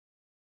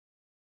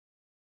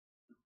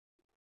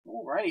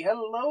Alrighty,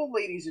 hello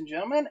ladies and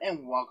gentlemen,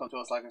 and welcome to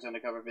a Slackers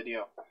Undercover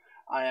video.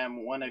 I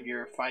am one of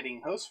your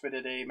fighting hosts for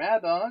today,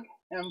 Madog,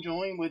 and I'm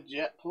joined with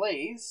Jett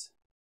Plays.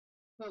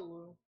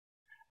 Hello.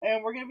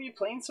 And we're going to be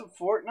playing some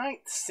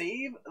Fortnite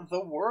Save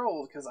the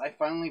World, because I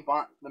finally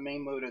bought the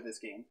main mode of this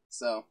game.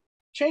 So,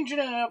 changing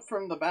it up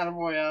from the Battle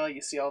Royale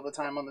you see all the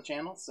time on the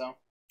channel, so...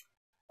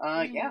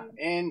 yeah,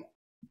 and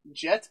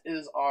Jett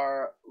is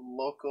our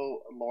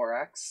local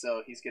Lorax,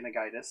 so he's going to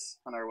guide us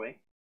on our way.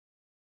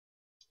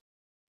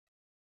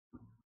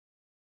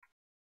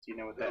 Do you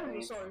know what that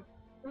means? Sorry.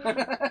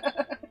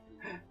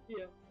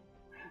 Yeah.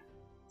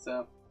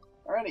 So,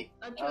 alrighty.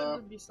 I tried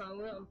to be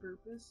silent on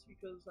purpose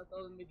because I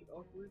thought it'd make it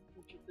awkward,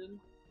 which it did.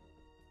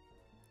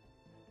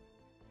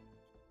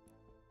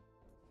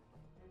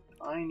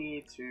 I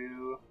need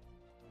to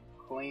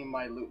claim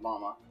my loot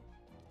llama.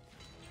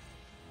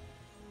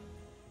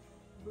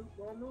 Loot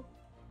llama?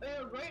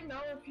 Right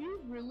now, if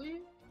you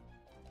really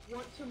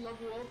want to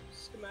level up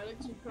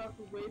schematics and craft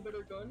way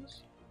better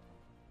guns,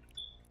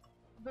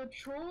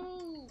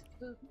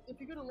 if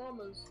you go to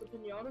llamas, the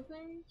pinata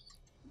things,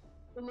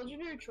 the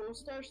legendary troll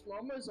stash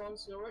llama is on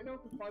sale right now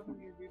for 500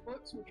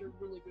 V-Bucks, which are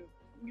really good.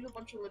 You get a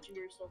bunch of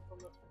legendary stuff from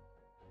it.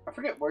 I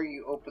forget where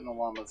you open the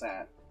llamas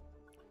at.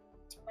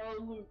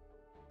 Loot.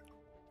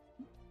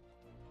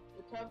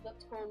 The tab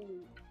that's called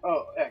loot.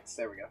 Oh, X,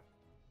 there we go.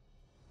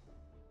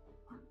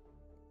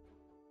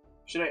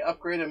 Should I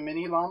upgrade a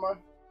mini llama?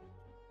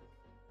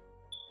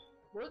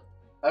 What?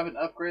 I have an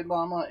upgrade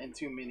llama and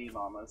 2 mini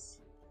llamas.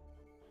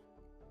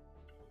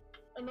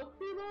 An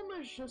upgrade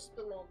llama is just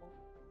the llama.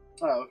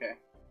 Oh, okay.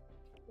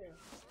 Yeah.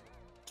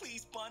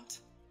 Please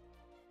bunt.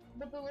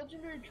 But the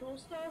legendary troll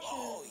stash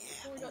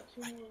is only got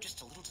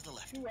just a little to the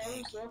left. 2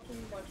 hours left and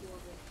you buy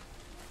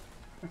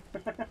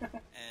 2 of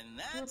them. And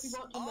So that's if you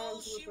bought 2 all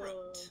mods she wrote.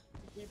 with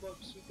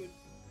V-Bucks, you could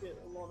get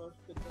a lot of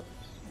good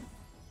things.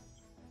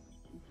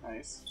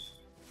 Nice.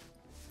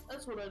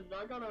 That's what I did.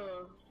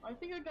 I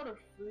think I got a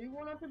free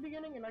one at the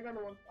beginning, and I got a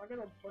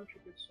bunch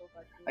of good stuff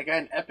actually. I got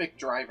an epic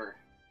driver.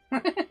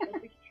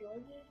 Epic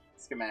driver?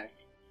 Schematic.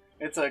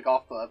 It's a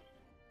golf club.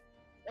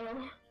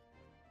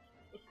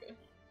 Okay.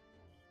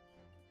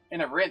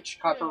 And a wrench,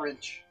 copper Yeah.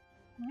 wrench.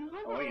 You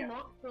haven't Oh, yeah.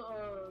 unlocked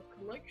the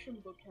collection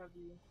book, have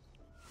you?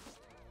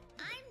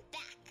 I'm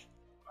back.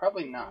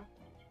 Probably not.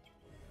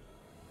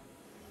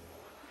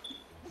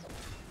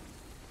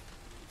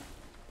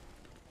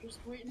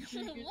 Just wait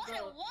until you get What a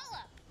that.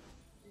 wallop!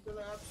 You're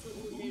gonna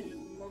absolutely hate it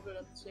and love it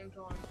at the same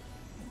time.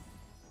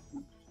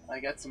 I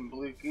got some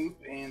blue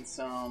goop and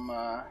some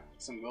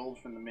gold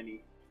from the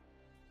mini.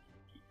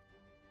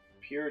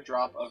 Pure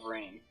drop of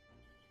rain.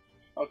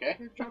 Okay.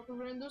 Your drop of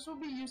rain. This will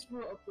be used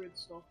for upgrade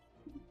stuff.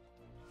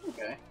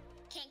 Okay.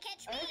 Can't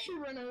catch I me. actually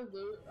ran out of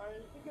those.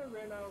 I think I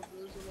ran out of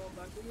those a while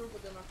back ago,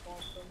 but then I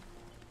found them.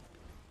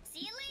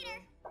 See you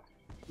later.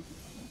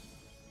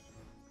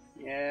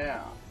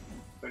 Yeah.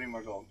 30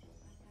 more gold.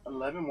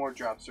 11 more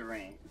drops of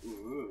rain.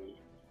 Ooh.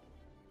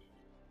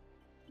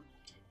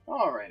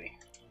 Alrighty.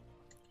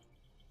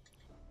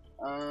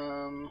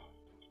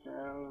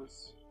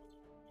 Rose.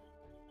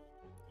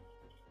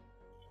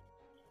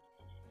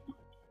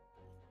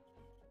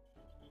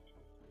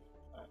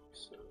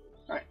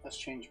 Alright, let's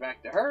change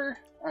back to her.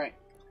 Alright.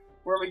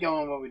 Where are we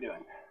going? What are we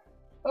doing?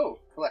 Oh,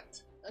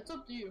 collect. That's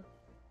up to you.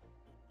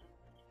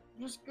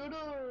 Just go to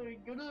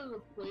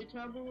the play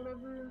tab or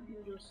whatever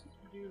and just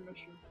do your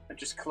mission. I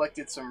just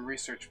collected some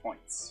research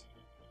points.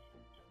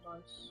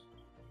 Nice.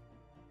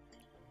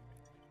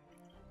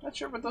 Not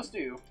sure what those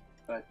do,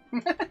 but...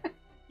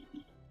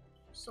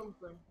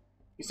 Something.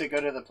 You said go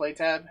to the play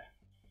tab?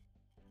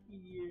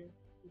 Yeah.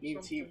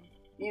 EMT,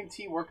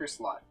 EMT worker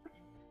slot.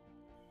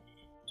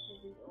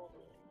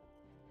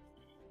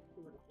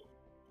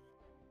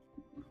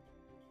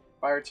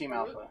 Fire Team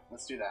Alpha.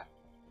 Let's do that.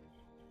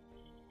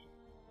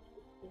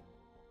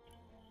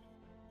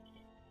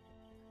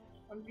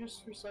 I'm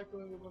just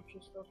recycling a bunch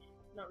of stuff.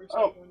 Not recycling.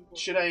 Oh, but...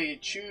 should I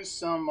choose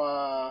some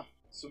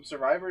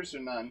survivors or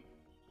none?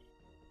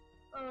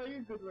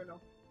 You're good right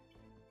now.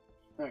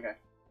 Okay.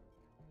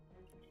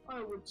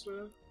 I would say.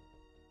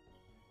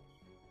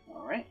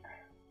 Alright.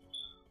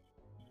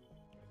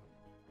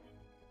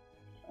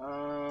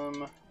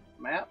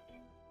 Map.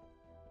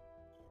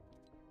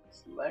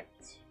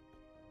 Select.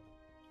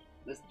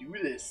 Let's do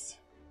this.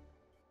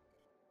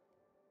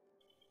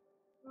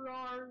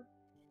 Rar.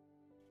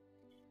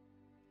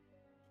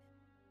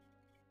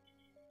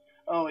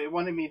 Oh, it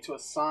wanted me to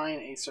assign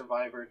a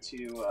survivor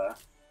to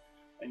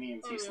an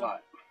EMT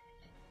slot.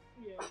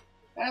 Yeah.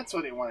 That's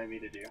what it wanted me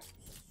to do.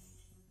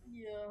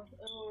 Yeah,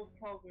 it'll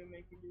probably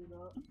make you do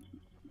that.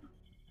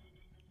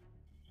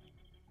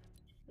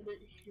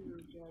 Edit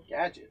here,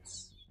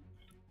 Gadgets.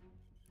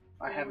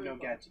 I Don't have worry no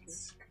about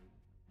gadgets.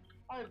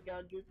 I have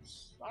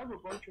gadgets. I have a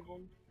bunch of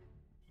them.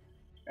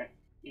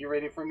 You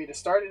ready for me to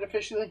start it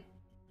officially?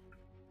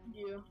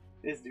 Yeah.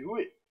 Let's do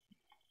it.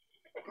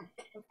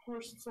 Of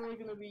course, it's only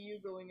gonna be you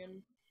going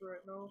in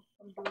right now.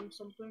 I'm doing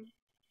something.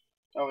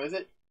 Oh, is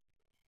it?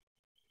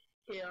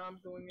 Yeah, I'm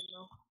going in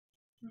now.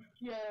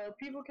 Yeah,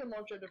 people can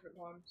launch at different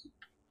times.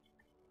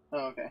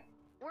 Oh, okay.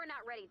 we're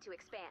not ready to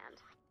expand.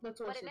 That's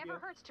what But I it said, never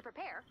yeah. hurts to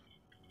prepare.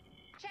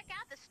 Check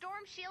out the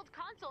Storm Shield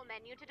console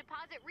menu to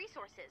deposit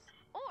resources,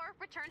 or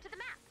return to the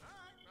map.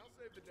 I'll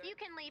save the day. You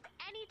can leave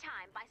any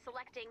time by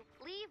selecting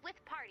Leave with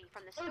Party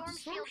from the Oh, Storm it's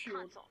Storm Shield Shield.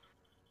 console.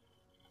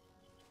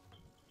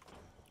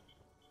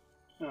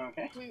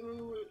 Okay. Wait.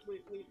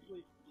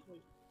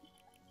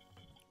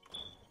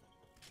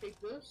 Take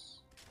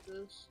this,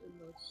 and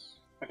this.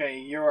 Okay,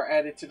 you are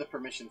added to the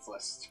permissions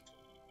list.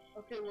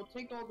 Okay, we'll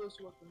take all those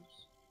weapons.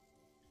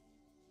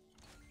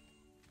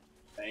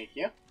 Thank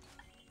you.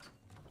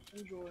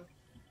 Enjoy.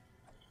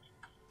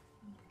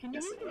 Can you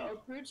Yes, even I am.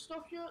 upgrade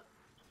stuff yet?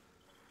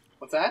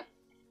 What's that?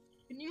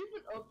 Can you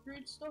even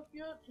upgrade stuff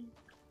yet?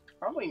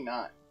 Probably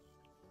not.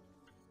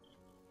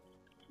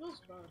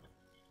 Feels bad.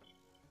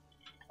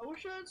 I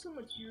wish I had some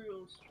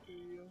materials for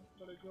you,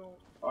 but I don't.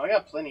 Oh, I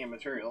got plenty of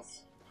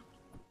materials.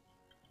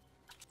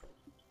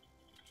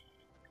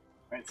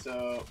 Alright,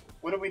 so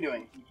what are we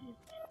doing?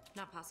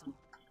 Not possible.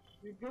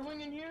 You're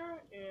going in here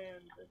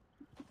and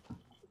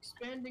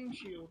expanding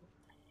shield.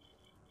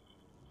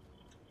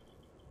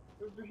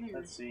 Over here.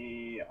 Let's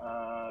see,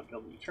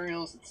 build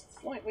materials, it's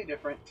slightly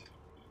different.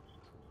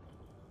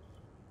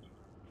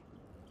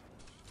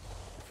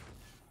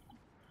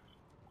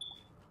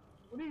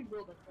 What are you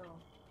building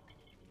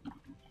now?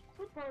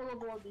 What power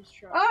level are these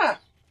traps? Ah!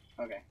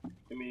 Okay,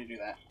 didn't mean to do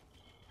that.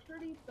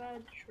 Pretty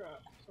bad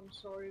traps, I'm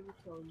sorry to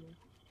tell you.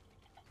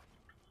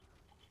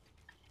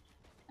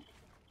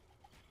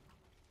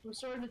 I'm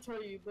sorry to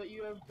tell you, but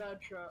you have bad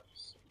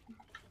traps.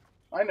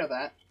 I know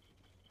that.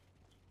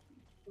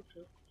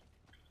 Okay.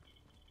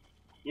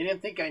 You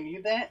didn't think I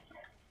knew that?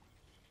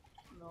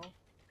 No.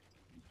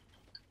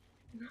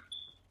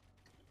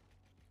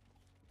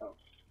 Oh.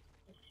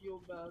 I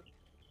feel bad.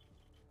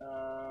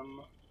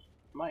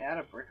 Am I out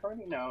of brick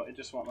already? No, it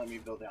just won't let me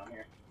build down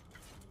here.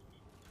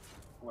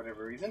 For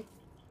whatever reason.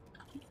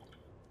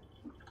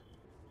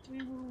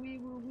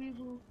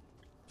 Wee-woo.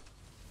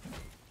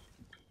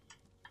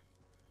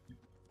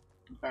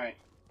 Alright.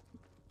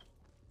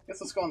 Guess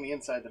let's go on the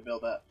inside to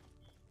build up.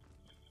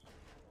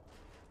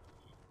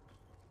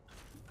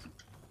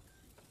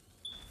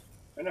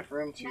 Enough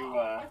room to, No,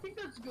 I think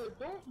that's good.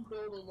 Don't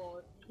build a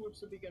lot towards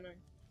the beginning.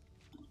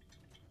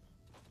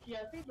 Yeah,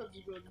 I think that's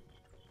good.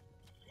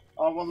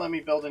 Oh, it won't let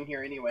me build in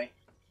here anyway.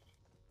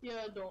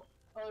 Yeah, don't.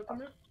 Come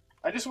here.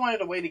 I just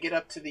wanted a way to get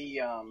up to the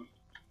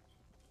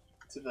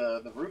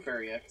roof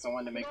area, because I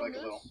wanted to make Click on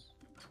like a little... this.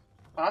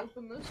 Huh?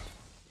 Open this.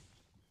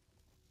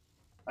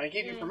 I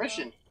gave you And,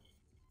 permission.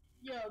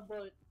 Yeah,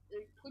 but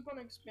click on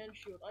expand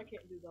shield. I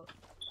can't do that.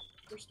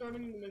 We're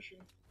starting the mission.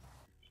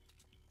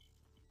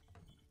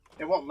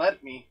 It won't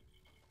let me.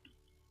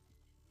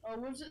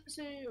 What does it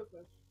say?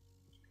 Okay.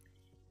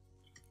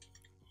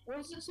 What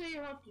does it say you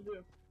have to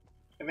do?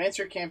 Advance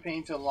your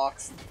campaign to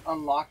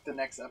unlock the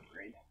next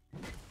upgrade.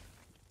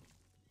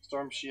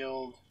 Storm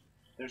Shield.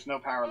 There's no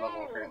power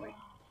level, apparently.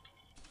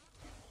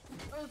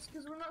 Oh, it's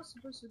because we're not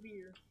supposed to be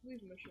here.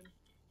 Leave mission.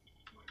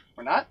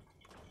 We're not?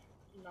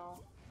 No.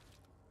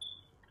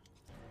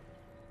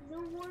 No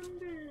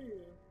wonder.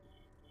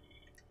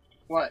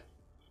 What?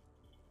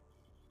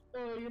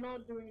 Oh, you're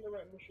not doing the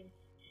right mission.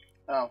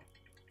 Oh.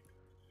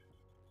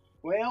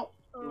 Well,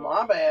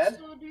 my bad.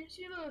 So, do you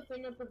see the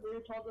thing at the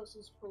very top that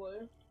says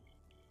play?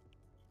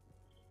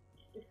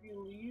 If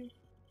you leave.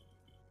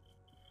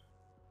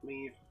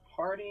 Leave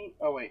party.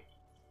 Oh, wait.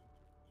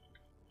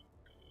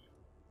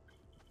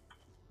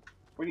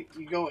 Where do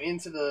you go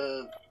into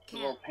the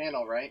little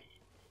panel, right?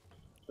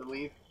 To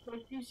leave?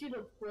 Like, do you see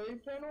the play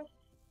panel?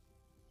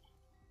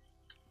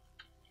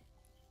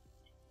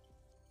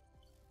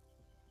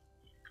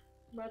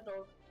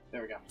 Madog.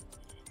 There we go.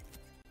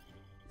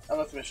 Oh,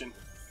 that's mission.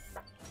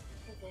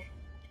 Okay.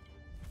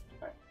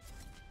 Alright.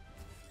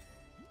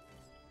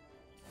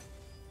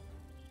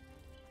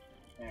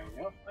 There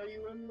we go. Are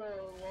you in the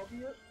lobby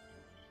yet?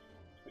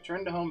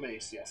 Return to home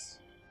base, yes.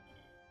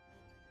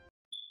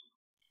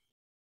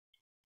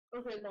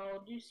 Okay, now,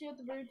 do you see at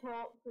the very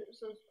top it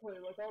says play,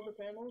 like all the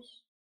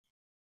panels?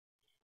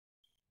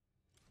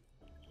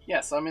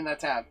 Yes, I'm in that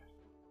tab.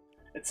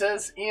 It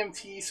says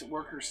EMT's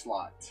worker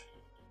slot.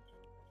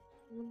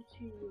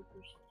 EMT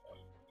workers.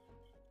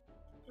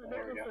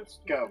 There we go.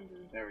 Go.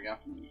 There we go.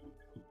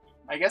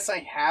 I guess I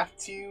have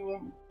to...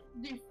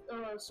 The,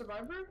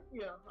 Survivor?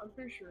 Yeah, I'm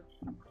pretty sure.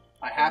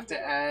 I have to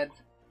add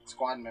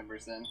squad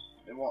members then.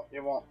 It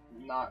won't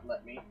not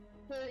let me.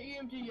 The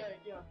EMT,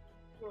 yeah.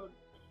 Good.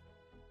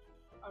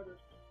 Either.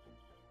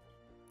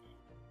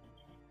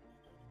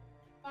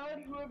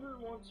 Add whoever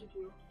wants you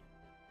to.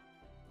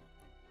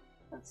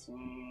 Let's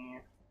see...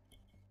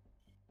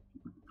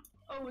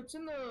 Oh, it's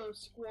in the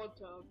squad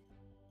tab.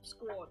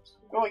 Squad.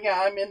 Oh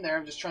yeah, I'm in there.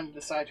 I'm just trying to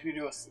decide who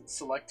to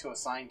select to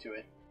assign to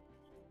it.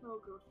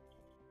 Okay.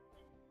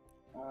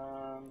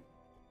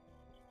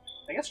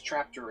 I guess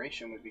trap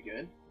duration would be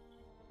good.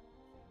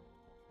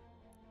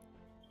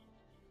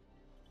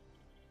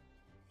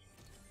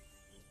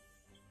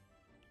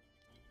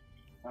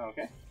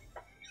 Okay.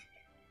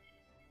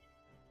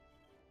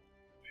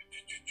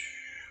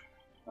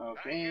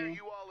 I hear Okay.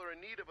 you all are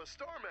in need of a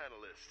storm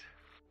analyst.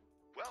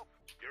 Well,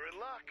 you're in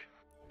luck.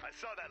 I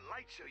saw that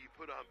light show you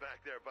put on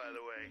back there, by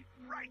the way.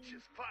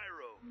 Righteous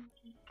pyro.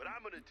 But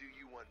I'm gonna do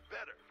you one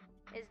better.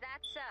 Is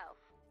that so?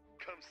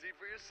 Come see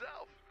for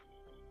yourself.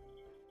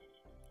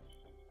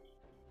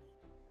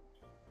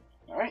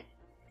 Alright,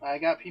 I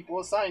got people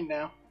assigned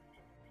now.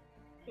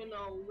 Okay,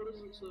 now, what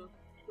is it, sir?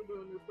 We're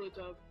doing your play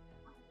tab.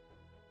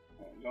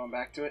 Alright, going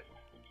back to it.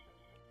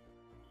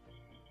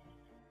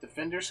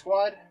 Defender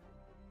squad?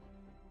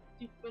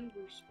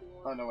 Defender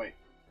squad. Oh, no, wait.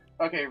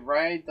 Okay,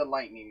 ride the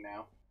lightning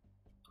now.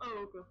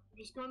 Oh, okay.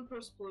 Just go and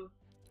press play.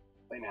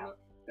 Play now.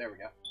 There we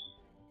go.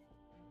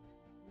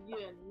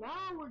 Yeah,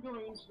 now we're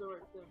going into the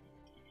right thing.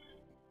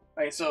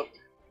 Alright, so,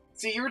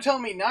 see, you were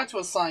telling me not to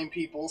assign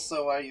people,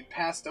 so I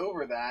passed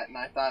over that, and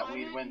I thought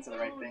we'd went to the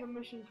right The thing.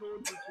 mission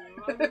told you to.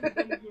 I haven't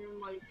been here in,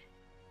 like,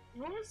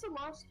 when was the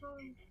last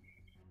time?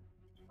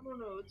 I don't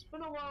know. It's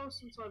been a while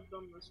since I've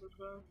done this,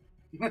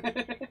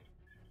 okay?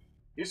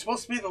 You're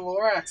supposed to be the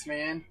Lorax,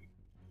 man.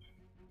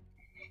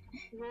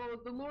 Well,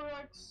 the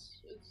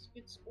Lorax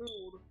gets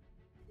old.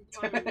 And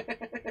tired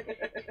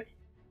at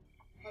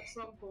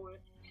some point.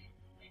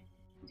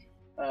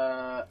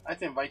 I have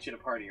to invite you to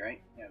party,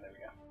 right? Yeah, there we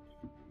go.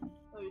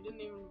 Oh, you didn't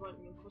even invite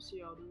me. We'll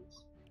see how it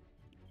is.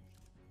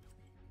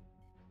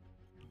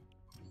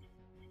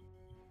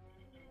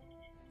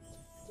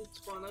 It's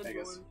fine, I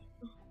guess. joined.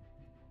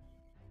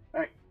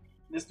 Alright,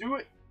 let's do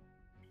it.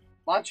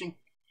 Launching.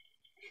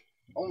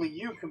 Only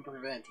you can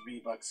prevent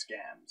V-Buck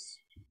scams.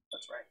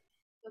 That's right.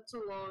 That's a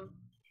lie.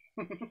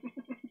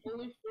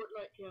 Only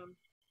Fortnite can.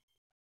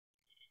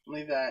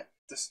 Only that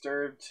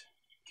disturbed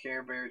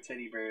Care Bear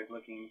teddy bear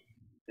looking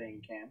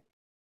thing can.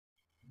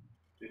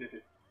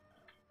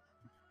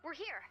 We're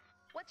here.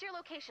 What's your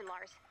location,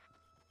 Lars?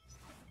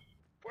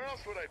 Where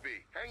else would I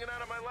be? Hanging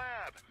out in my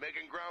lab,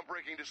 making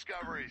groundbreaking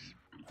discoveries.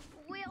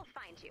 We'll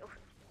find you.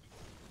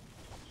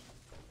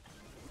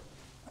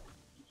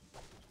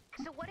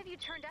 So what have you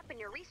turned up in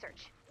your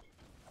research?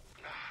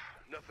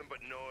 Nothing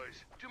but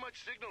noise. Too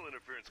much signal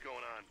interference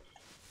going on.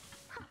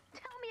 Huh,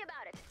 tell me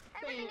about it.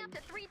 Everything up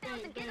to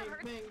 3,000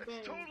 gigahertz?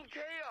 It's total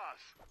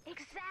chaos.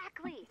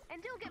 Exactly.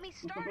 And don't get me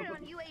started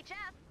on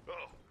UHF.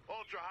 Oh,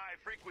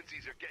 ultra-high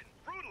frequencies are getting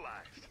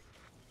brutalized.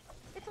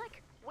 It's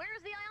like,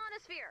 where's the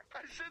ionosphere?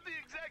 I said the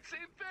exact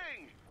same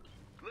thing.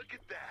 Look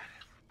at that.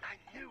 I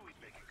knew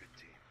we'd make a good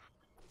team.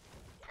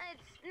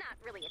 It's not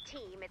really a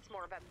team. It's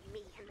more of a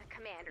me and the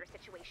commander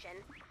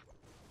situation.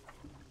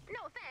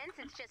 No offense,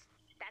 it's just,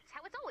 that's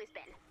how it's always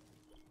been.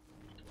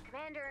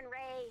 Commander and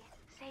Ray,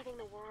 saving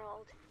the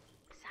world,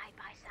 side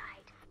by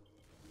side.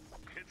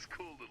 It's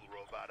cool, little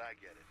robot, I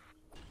get it.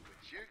 But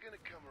you're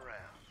gonna come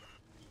around.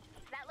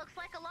 That looks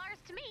like a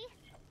Lars to me.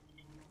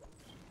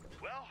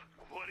 Well,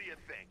 what do you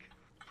think?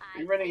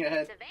 You're running think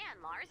ahead. It's a van,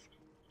 Lars.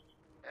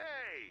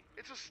 Hey,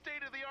 it's a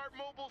state-of-the-art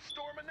mobile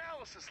storm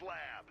analysis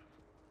lab.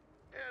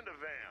 And a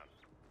van.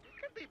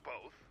 Could be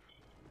both.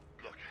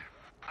 Look,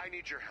 I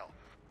need your help.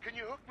 Can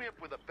you hook me up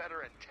with a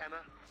better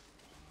antenna?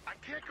 I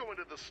can't go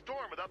into the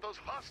storm without those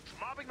husks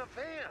mobbing the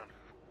van.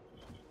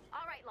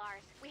 All right,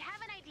 Lars, we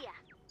have an idea.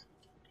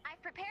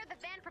 I've prepared the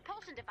van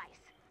propulsion device.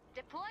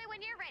 Deploy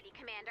when you're ready,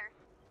 Commander.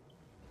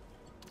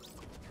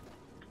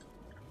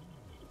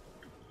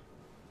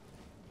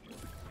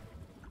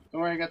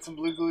 Don't worry, I got some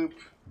blue gloop.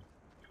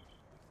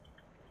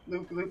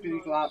 Gloop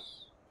gloopity glop.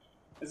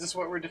 Is this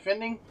what we're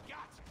defending?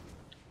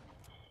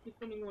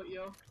 Defending what,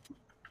 yo?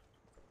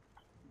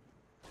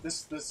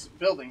 This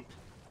building.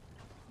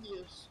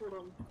 Yes, hold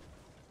on.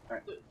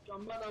 Alright.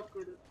 I'm about to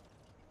upgrade it.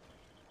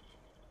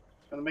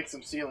 Gonna make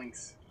some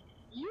ceilings.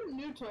 You're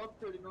new to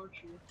upgrading,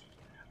 aren't you?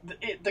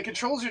 The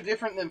controls are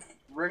different than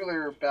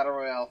regular Battle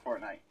Royale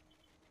Fortnite.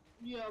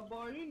 Yeah, but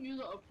are you new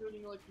to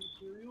upgrading, like,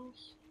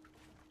 materials?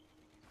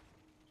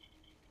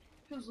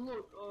 Because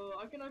look,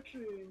 I can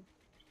actually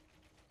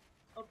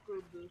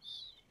upgrade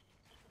this.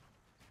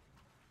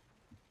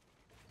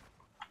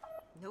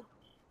 Nope.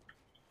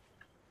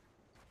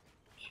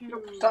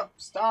 Nope,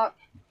 stop!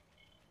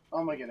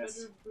 Oh my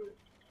goodness.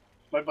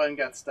 My button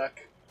got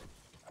stuck.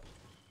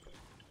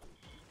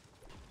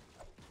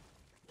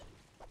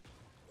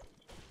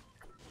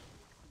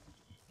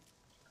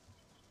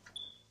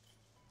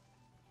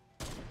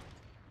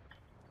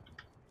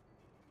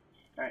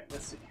 Alright,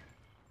 let's see.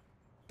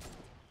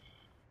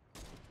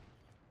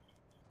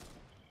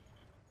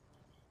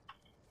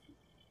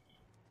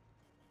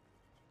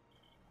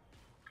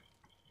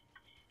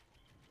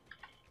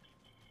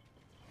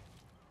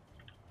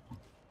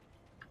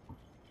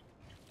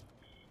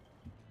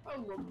 I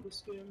love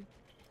this game.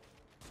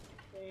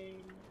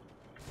 Bang.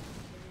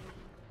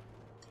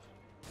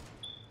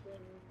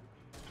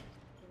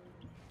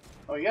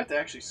 Oh, you have to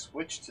actually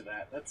switch to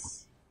that.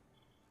 That's...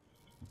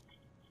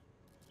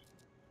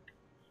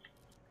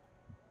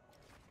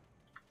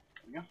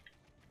 There we go.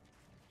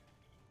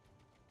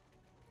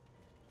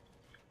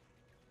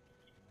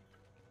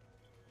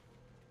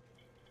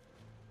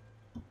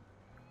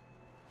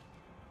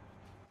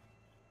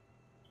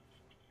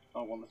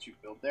 Oh, one that you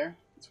build there?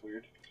 That's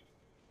weird.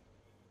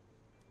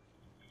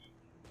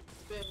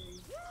 Bang.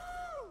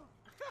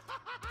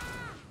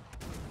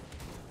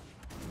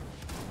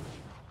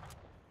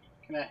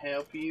 Can I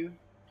help you?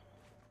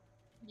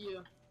 Yeah.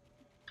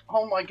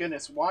 Oh my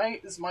goodness,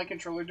 why is my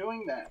controller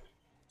doing that?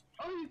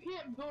 Oh, you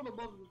can't build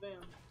above the van.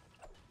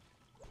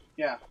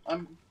 Yeah,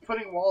 I'm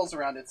putting walls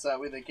around it so that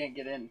way they can't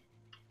get in.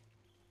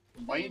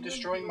 Why are you They won't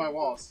destroying be my able to.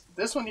 walls?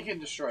 This one you can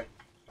destroy.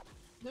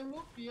 They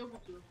won't be able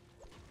to.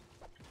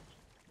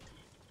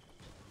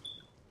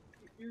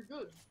 You're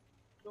good.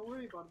 Don't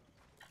worry about it.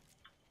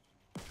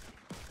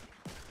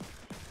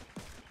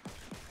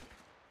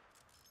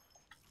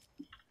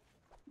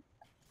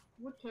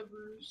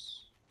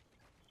 Whatever's.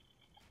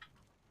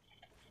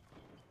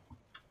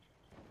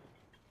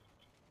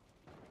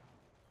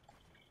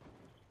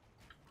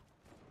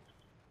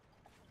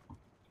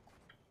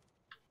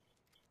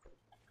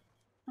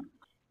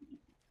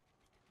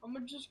 I'm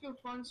gonna just go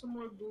find some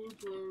more blue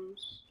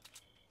glows.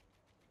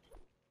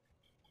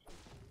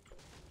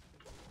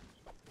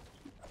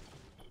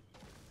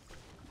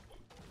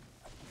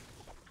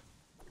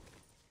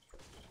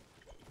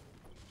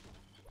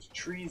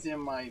 Trees in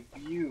my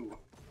view.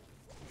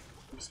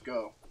 Let's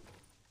go.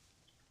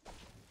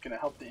 Gonna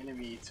help the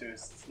enemy to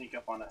sneak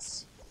up on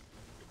us.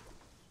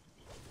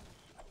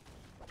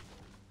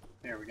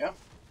 There we go.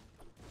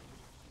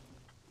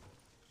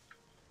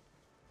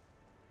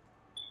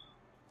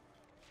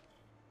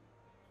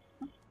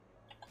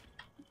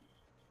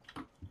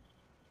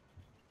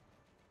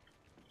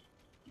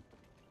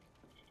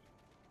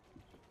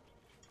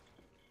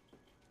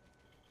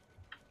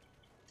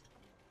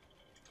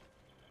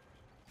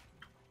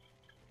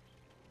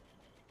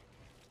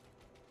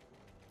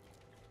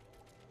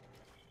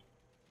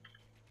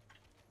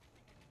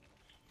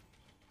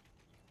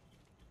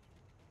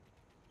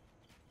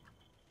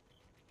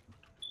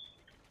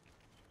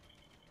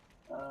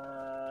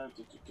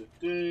 Do, do, do,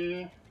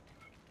 do.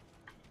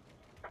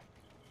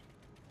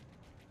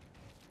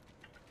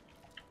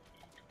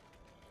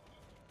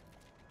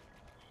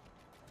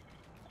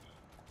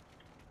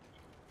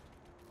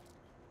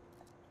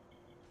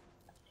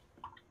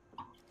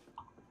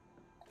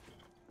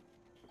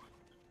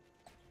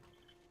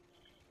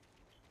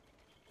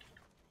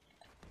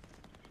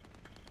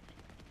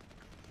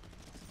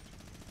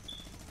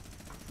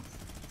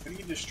 What are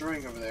you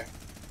destroying over there?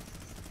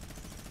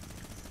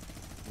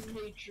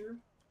 Nature.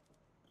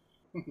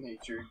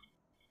 Nature.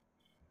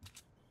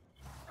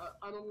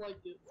 I don't like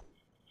it.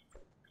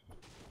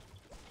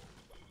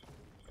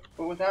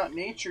 But without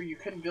nature, you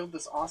couldn't build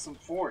this awesome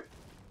fort.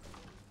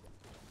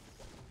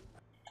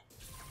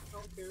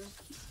 Don't care.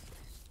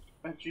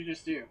 What'd you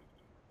just do?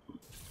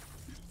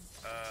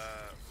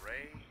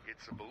 Ray,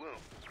 it's a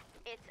balloon.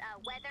 It's a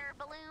weather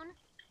balloon.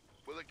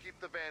 Will it keep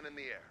the van in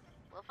the air?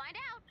 We'll find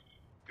out.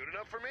 Good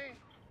enough for me?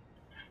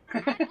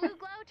 Add blue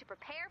glow to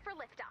prepare for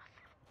liftoff.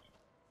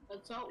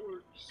 That's how it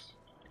works.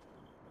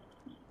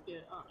 Yeah,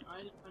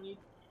 I need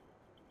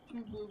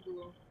 2 blue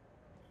glow.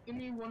 Give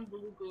me 1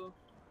 blue glow.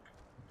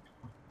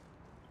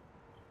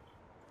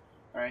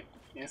 Alright,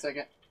 in a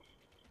second.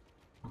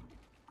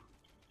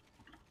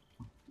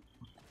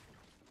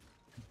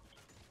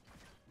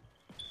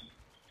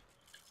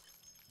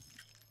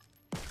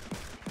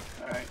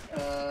 Alright,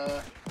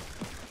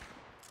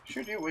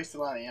 sure do waste a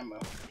lot of ammo.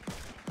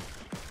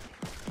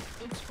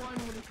 It's fine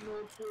when you can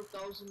hold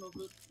 4,000 of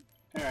it.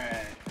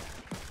 Alright.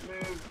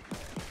 Move.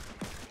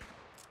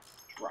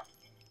 Drop.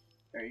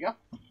 There you go.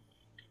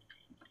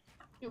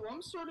 Yeah, well,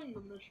 I'm starting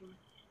the mission.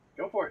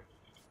 Go for it.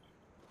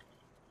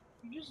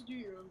 You just do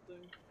your own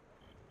thing.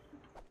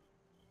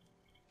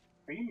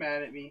 Are you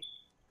mad at me?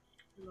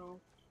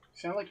 No, You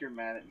sound like you're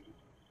mad at me.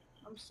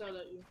 I'm sad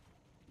at you.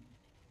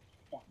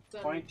 Oh, If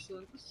that fine. makes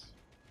sense.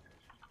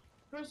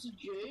 Press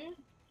J?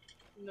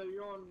 No,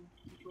 you're on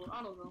control.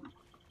 I don't know.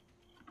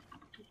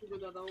 You figure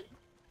that out.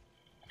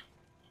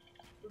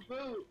 The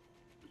boat!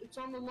 It's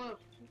on the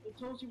left. It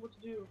tells you what to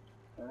do.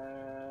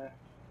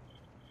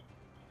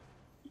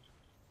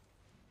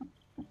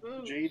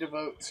 Boat. J to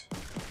vote.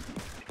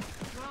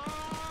 No!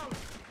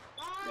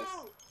 No! Yes.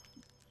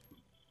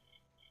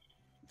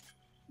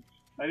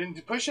 I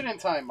didn't push it in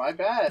time, my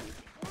bad.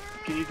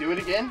 Can you do it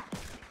again?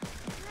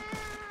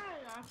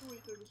 I have to wait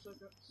 30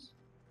 seconds.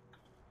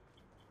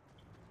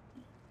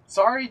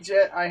 Sorry,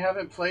 Jett, I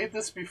haven't played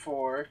this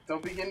before.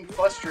 Don't be getting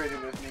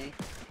frustrated with me.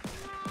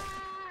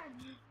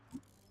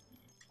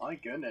 My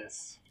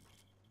goodness.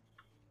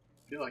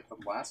 I feel like the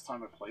last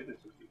time I played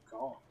this was you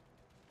gone.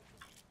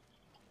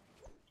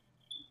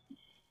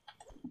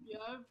 Yeah,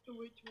 I have to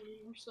wait 20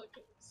 more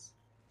seconds.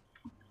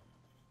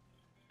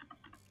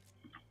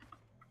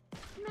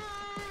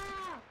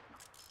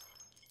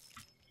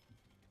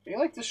 Are you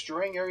like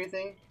destroying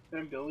everything that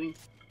I'm building?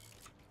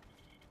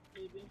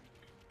 Maybe.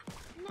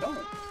 No.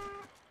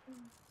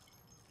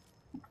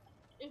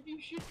 If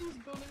you shoot these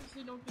buildings,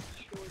 they don't get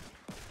destroyed.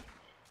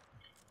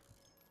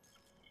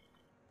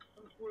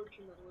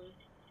 Unfortunately.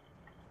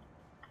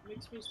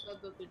 Makes me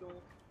sad that they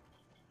don't.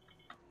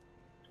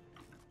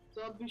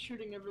 So I'll be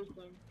shooting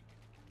everything.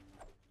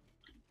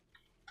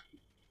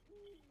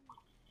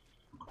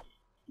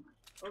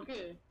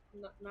 Okay,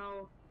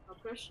 now I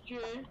press J,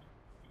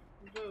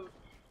 vote.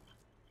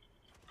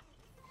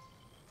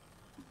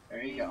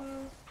 There you go.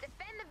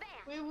 Defend the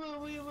van. We will.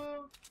 We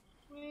will.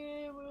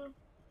 We will.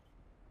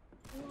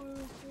 We will.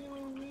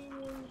 We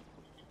will.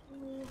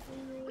 We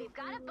will. We've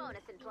got a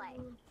bonus in play.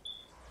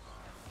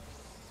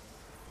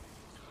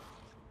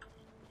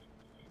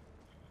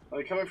 Are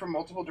they coming from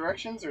multiple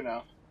directions or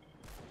no?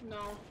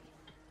 No.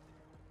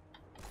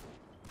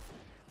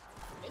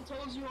 It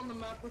tells you on the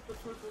map with the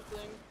purple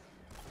thing.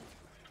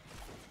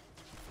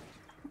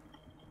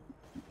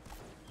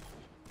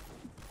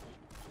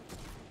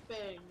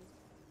 Bang.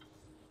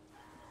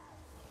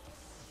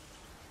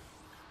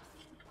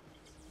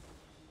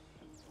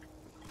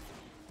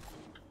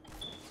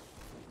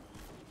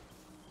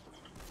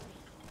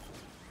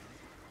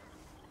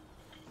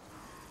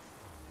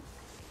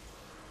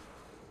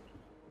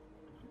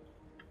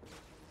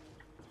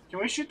 Can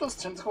we shoot those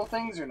tentacle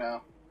things or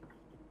no?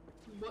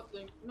 What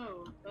thing?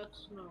 No,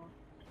 that's no.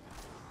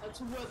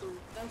 That's weather.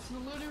 That's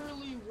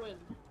literally wind.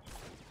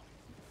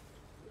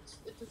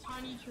 It's a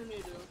tiny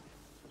tornado.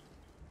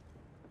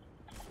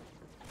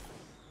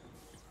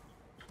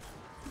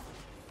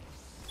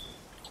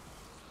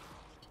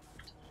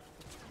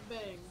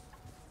 Bang.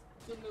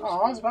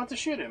 Oh, I was about to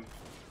shoot him.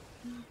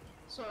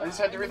 Sorry, I just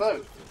had to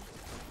reload.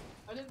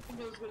 I didn't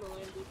think I was gonna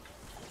land it.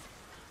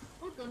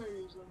 What gun are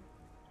you using?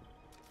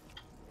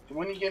 The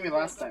one you gave me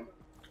last time.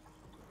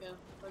 Yeah,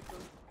 that gun.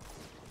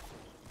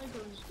 That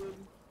gun's good.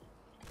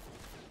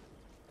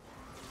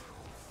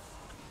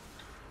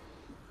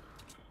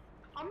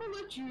 I'm gonna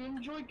let you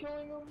enjoy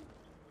killing them.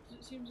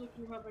 It seems like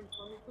you're having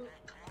fun with it.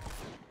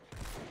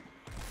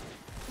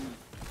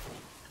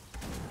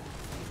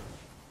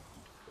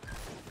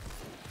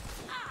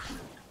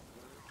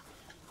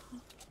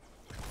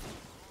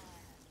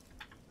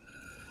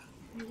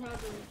 You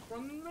having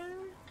fun there?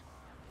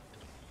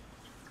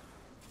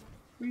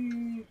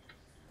 Whee.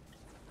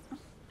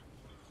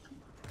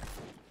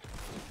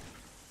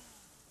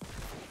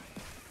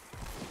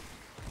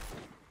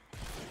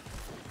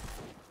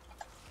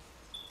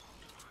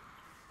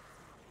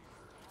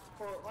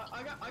 Well,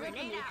 I got the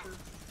nature.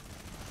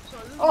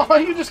 Sorry, Oh,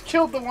 you just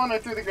killed the one I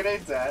threw the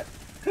grenades at.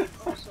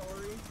 I'm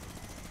sorry.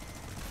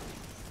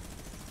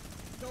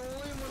 The only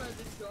one I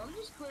did kill. I'm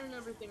just clearing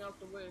everything out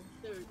the way.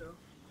 There we go.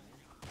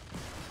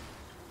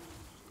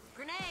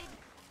 Grenade.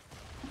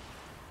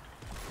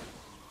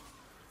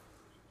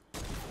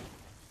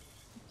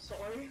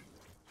 Sorry.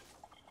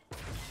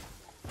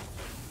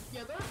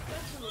 Yeah, that's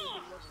a really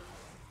good lesson.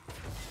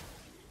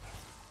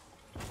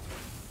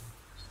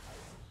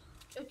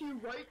 If you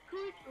right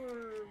click or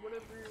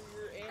whatever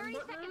your aim 30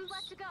 button seconds is,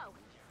 left to go.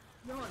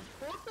 Johan,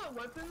 pull up that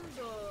weapon,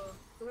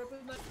 the weapon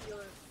that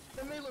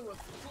the melee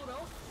weapon. Pull it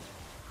out.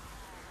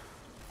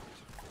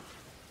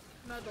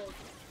 Madog.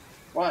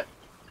 What?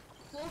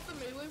 Pull up the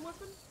melee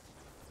weapon.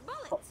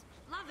 Bullets.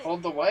 Love it.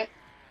 Hold the what?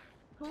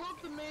 Pull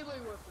up the melee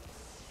weapon.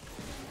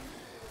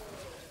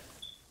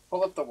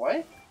 Pull up the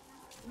what?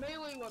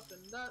 Melee weapon.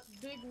 That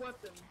big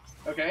weapon.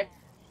 Okay.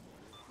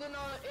 Then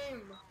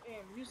aim.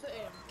 Use the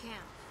aim. Can't.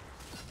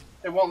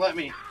 It won't let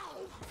me.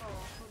 Oh,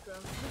 okay.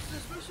 This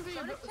is supposed to be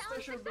a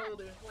special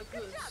ability, like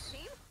Good this. job,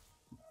 team.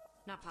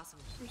 Not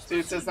possible. Dude,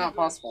 it says not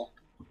possible.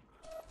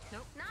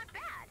 Nope. Not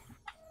bad.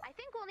 I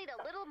think we'll need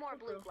a little more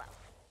blue glow.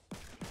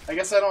 I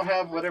guess I don't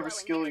have whatever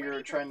skill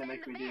you're trying to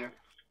make me do.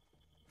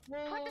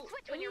 Well, Put the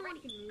switch when you're anyone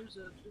ready. can use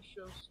it. It's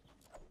just,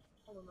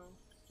 I don't know.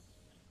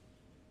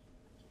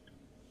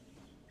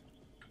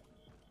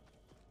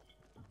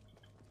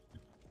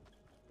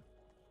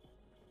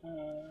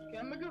 Okay,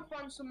 I'm gonna go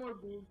find some more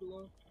blue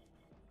glow.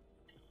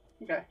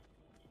 Okay,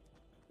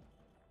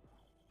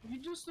 You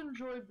just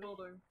enjoy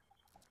building.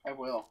 I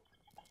will.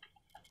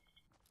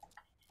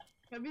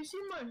 Have you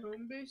seen my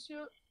home base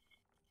yet?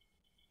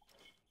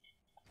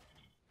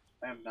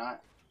 I have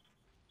not.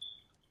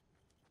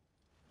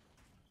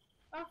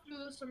 After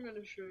this, I'm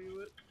gonna show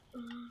you it.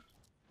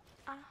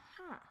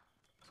 Uh-huh.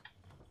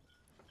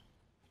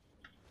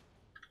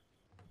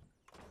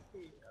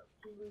 Yeah,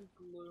 blue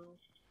glow.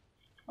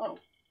 Oh.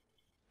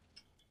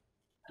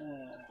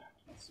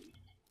 Let's see.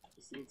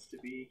 This needs to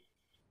be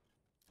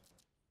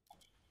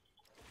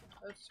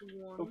That's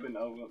one. open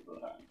over the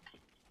time.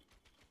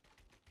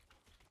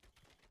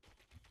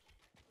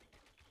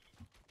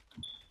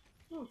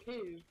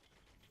 Okay.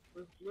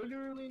 With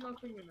literally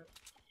nothing in it.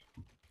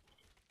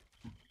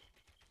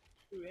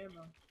 Ooh,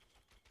 ammo.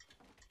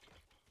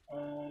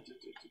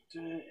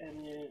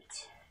 Edit.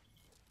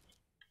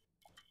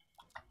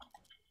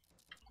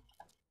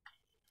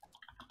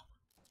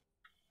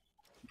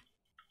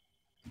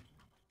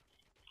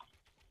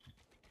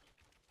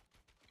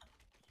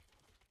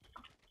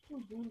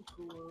 Ooh, blue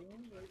glow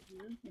right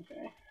here.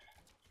 Okay.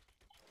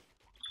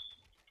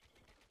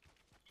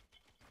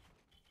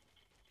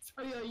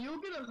 Oh yeah, you'll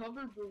get a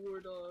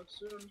hoverboard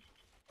soon.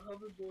 A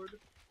hoverboard.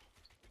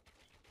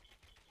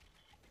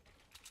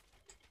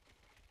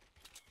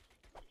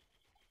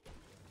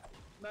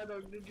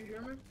 Madog, did you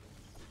hear me?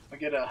 I'll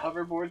get a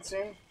hoverboard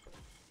soon.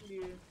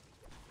 Yeah.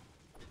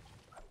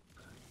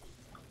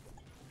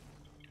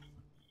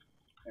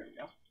 There we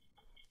go.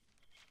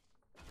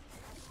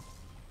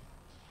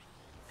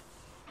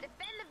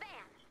 Defend the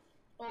van.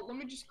 Oh, let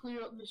me just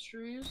clear up these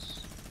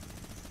trees.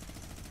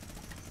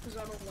 because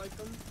I don't like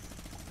them.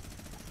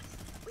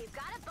 We've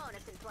got a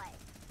bonus in play.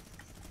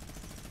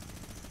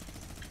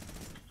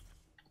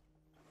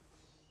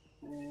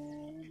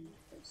 And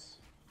this.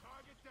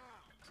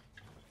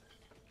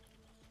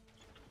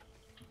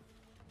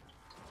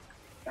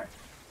 Alright.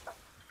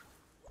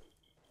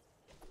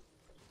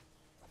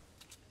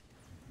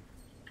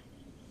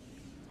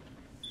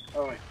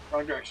 Oh wait,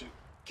 wrong direction.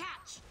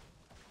 Catch!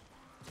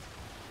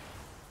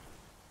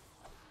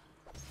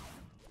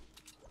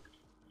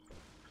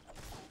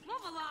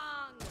 Move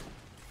along!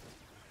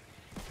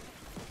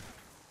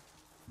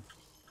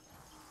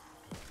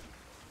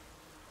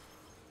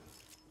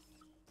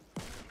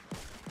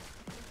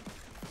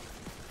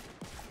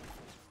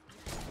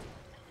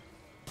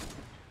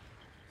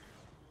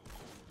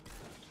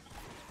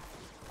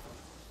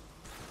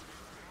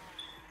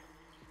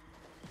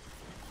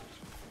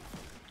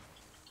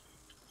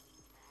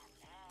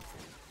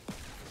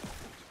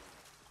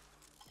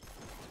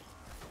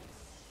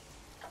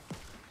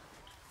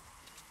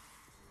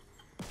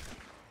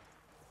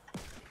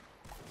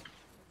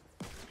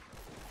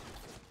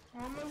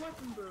 Oh, my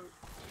weapon broke.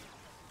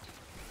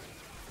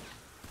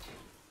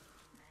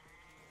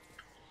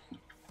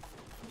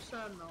 I'm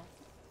sad now.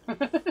 It's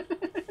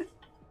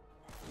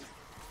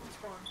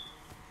fine.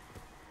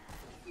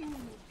 Ew,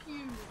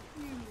 ew,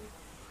 ew.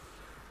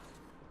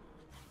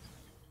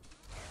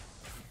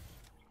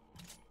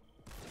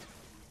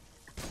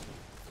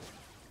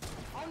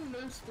 I'm no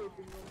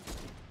scoping them.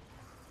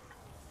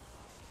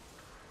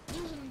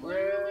 There's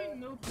literally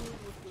no point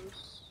with this.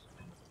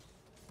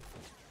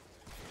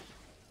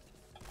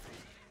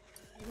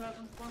 You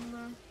having fun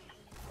there?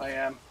 I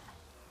am.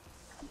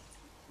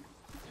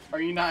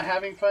 Are you not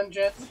having fun,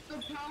 Jett? With the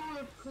power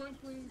of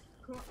clunking,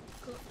 I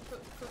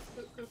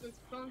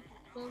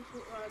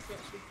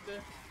can't speak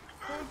today.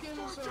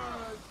 Clunking's,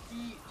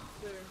 yeet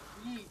there.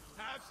 Yeet.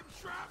 Have some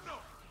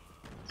shrapnel!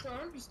 Sorry,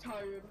 I'm just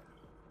tired.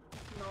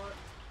 Not.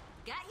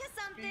 Got you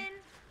something!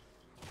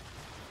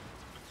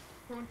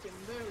 Clunking,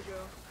 there we go.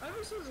 I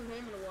haven't seen his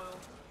name in a while.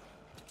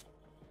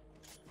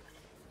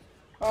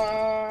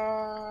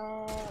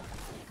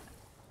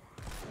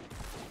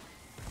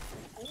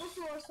 When was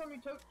the last time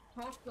you talked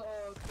to, Clunking?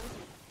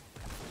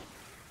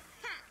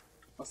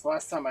 What's the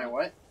last time I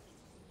what?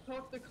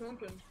 Talked to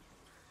Clunking.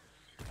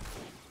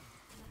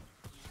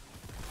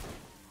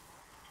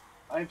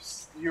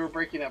 You were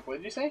breaking up. What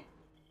did you say?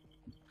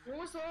 When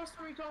was the last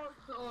time you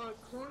talked to,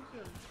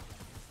 Clunking?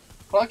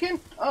 Clunkin'?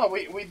 Oh,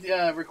 we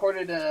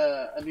recorded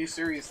a new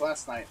series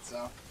last night,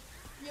 so.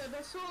 Yeah,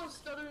 that's what I was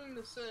stuttering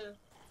to say.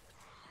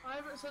 I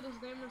haven't said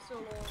his name in so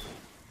long.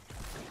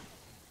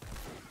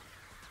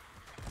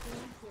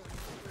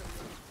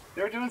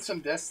 They were doing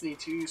some Destiny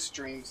 2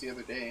 streams the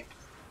other day.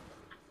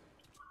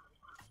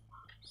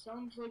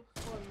 Sounds like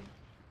fun.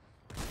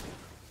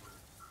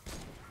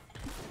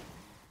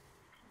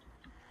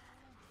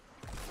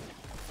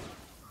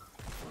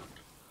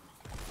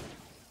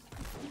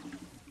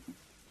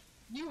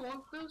 You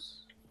want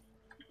this?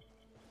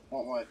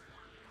 Want what?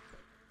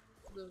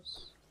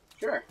 This.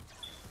 Sure.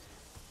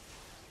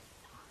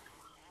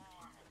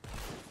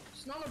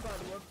 It's not a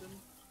bad weapon.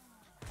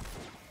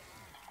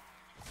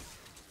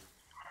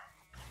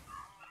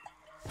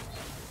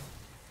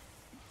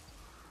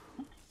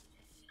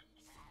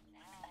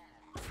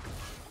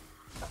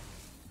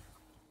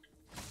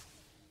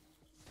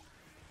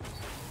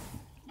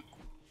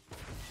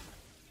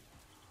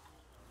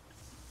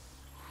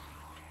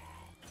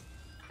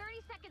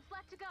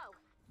 Left to go.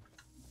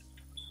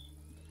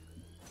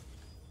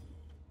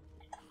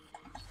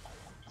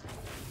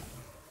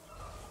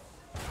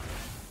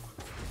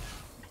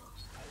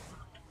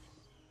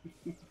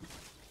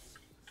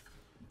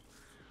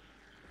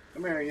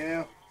 Come here,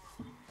 you.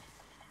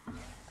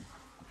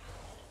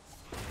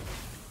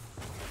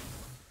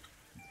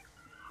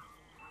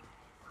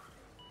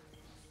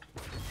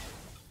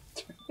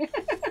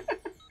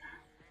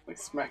 Like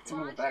smacked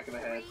him in the back of the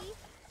head.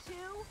 3, 2,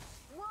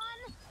 1,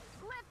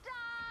 lift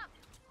up!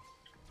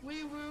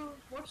 We will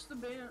watch the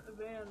van.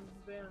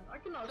 I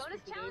cannot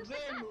Bonus speak today. challenge Van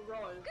success. will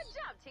rise. Good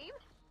job, team.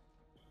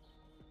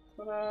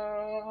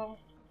 Ta-da!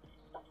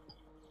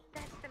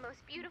 That's the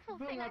most beautiful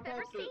Boom, thing I I've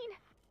ever popped it. seen.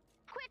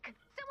 Quick,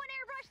 someone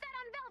airbrush that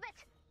on Velvet.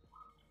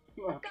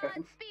 Okay.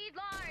 Godspeed,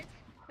 Lars.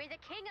 May the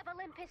King of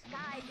Olympus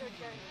guide your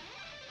journey.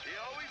 He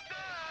always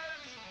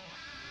does!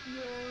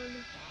 Yawn.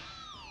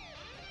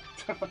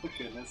 Oh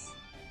goodness.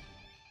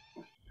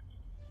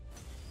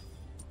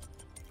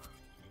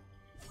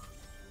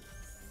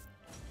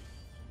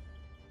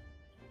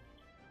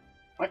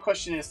 My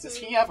question is, does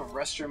he have a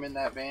restroom in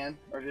that van,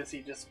 or does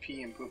he just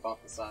pee and poop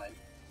off the side?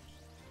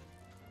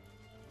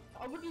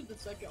 I would do the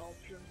second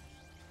option.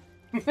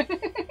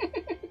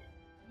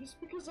 Just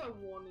because I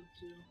wanted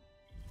to.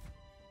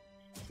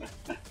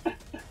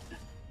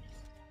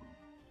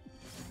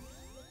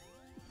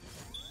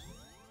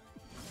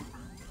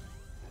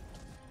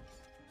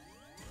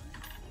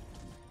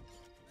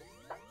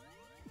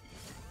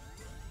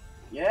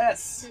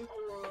 Yes! Okay,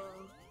 well,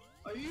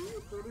 are you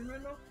recording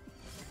right now?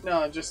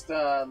 No, I'm just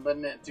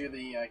letting it do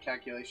the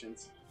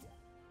calculations.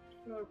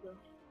 Okay.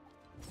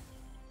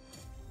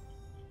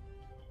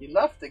 You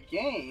left the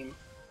game?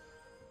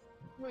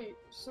 Wait,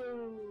 so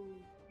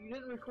you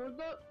didn't record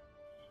that?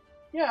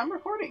 Yeah, I'm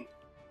recording.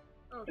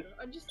 Okay,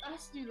 I just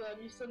asked you that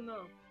and you said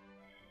no.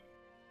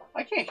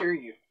 I can't hear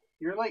you.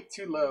 You're like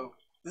too low.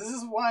 This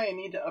is why I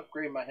need to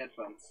upgrade my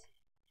headphones.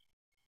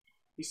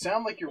 You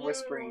sound like you're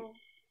whispering.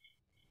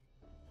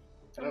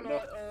 I don't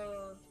know.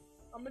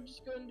 I'm gonna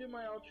just go and do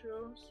my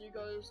outro. See you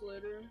guys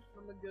later.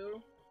 I'm gonna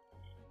go.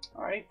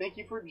 Alright, thank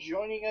you for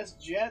joining us,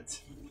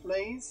 Jett.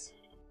 Plays.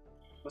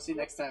 We'll see you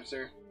next time,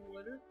 sir. See you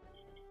later.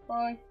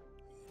 Bye.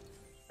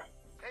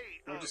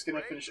 Hey, We're just gonna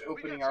Ray, finish we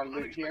opening got our some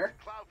loot here.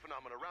 unexpected cloud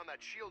phenomena around that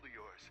shield of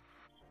yours.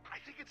 I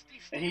think it's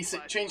And he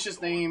changed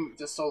his name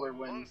to Solar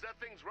Wind That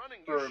thing's running,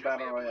 you for should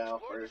Battle be able to Royale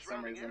explore for the some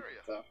surrounding reason.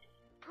 area. So,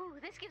 Ooh,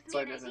 this gives me so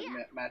it an doesn't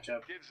idea. match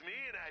up. Gives me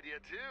an idea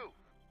too.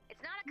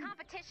 It's not a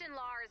competition,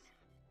 Lars.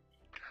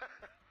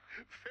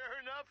 Fair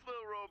enough,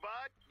 little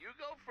robot. You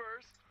go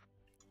first.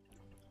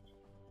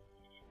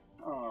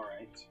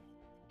 Alright.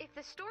 If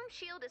the storm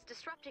shield is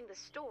disrupting the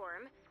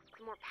storm,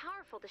 the more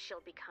powerful the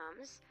shield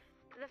becomes,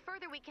 the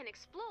further we can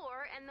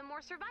explore and the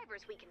more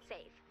survivors we can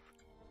save.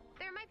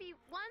 There might be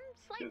one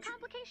slight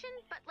complication,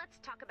 but let's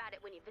talk about it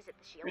when you visit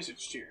the shield.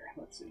 Research tier.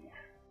 Let's see.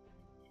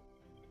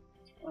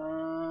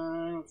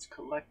 Let's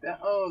collect that.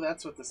 Oh,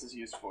 that's what this is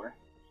used for.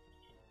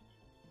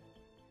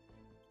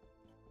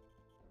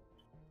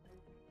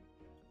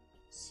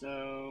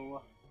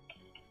 So,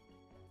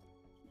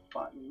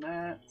 button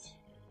that.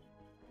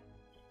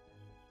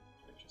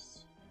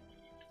 Purchase.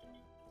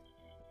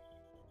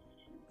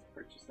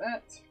 Purchase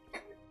that.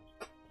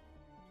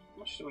 How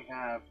much do we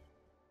have?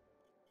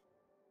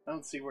 I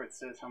don't see where it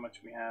says how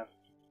much we have.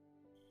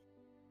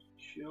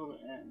 Shield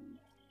and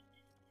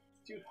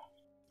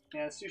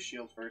let's do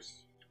shield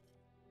first.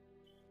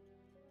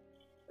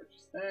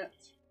 Purchase that.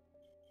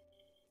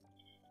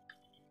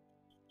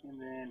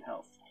 And then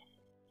health.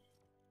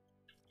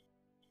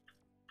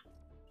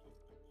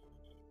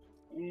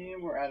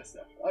 And we're out of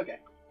stuff. Okay.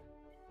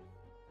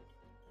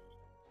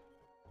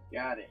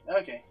 Got it.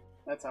 Okay.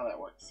 That's how that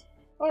works.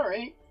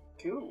 Alright.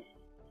 Cool.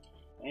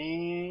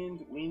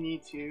 And we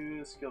need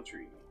to skill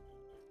tree.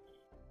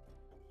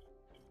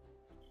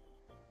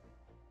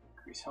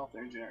 Increase health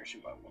and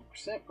regeneration by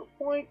 1% per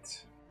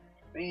point.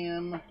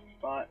 Bam.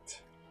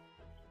 Bot.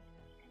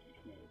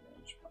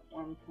 Damage by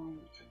 1 point.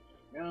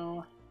 There we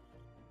go.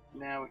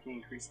 Now we can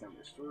increase the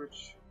number of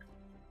storage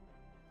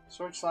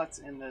slots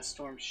in the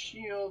storm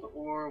shield,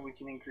 or we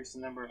can increase the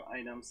number of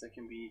items that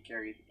can be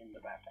carried in the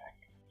backpack.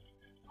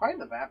 Probably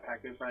the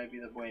backpack would probably be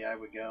the way I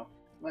would go.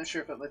 I'm not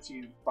sure if it lets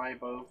you buy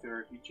both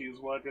or if you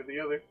choose one or the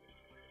other.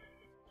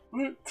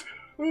 But,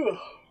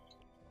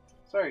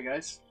 sorry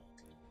guys.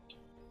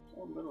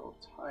 I'm a little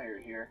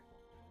tired here.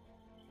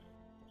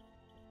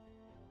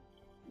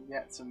 We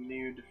got some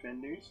new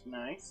defenders,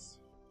 nice.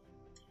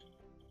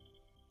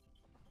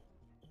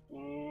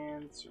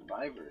 And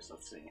survivors,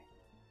 let's see.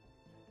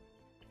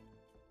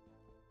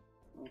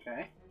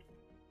 Okay.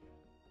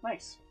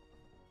 Nice.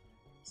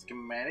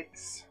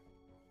 Schematics.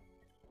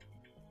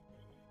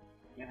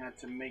 Gonna have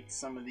to make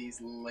some of these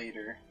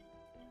later.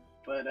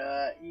 But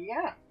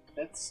yeah,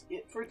 that's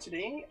it for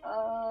today.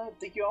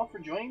 Thank you all for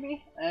joining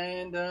me,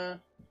 and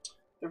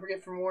don't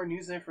forget, for more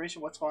news and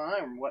information, what's going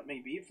on, or what may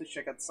be, please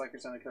check out the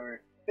Slackers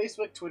Undercover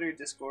Facebook, Twitter,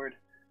 Discord,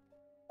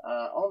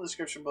 all in the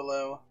description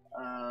below.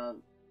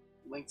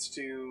 Links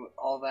to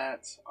all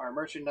that, our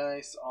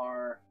merchandise,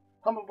 our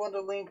Humble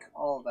Bundle link,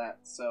 all of that.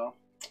 So,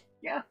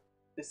 yeah,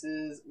 this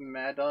is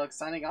Madog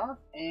signing off,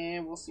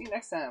 and we'll see you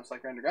next time,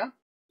 Slacker Underground.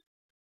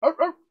 Arr,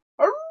 arr.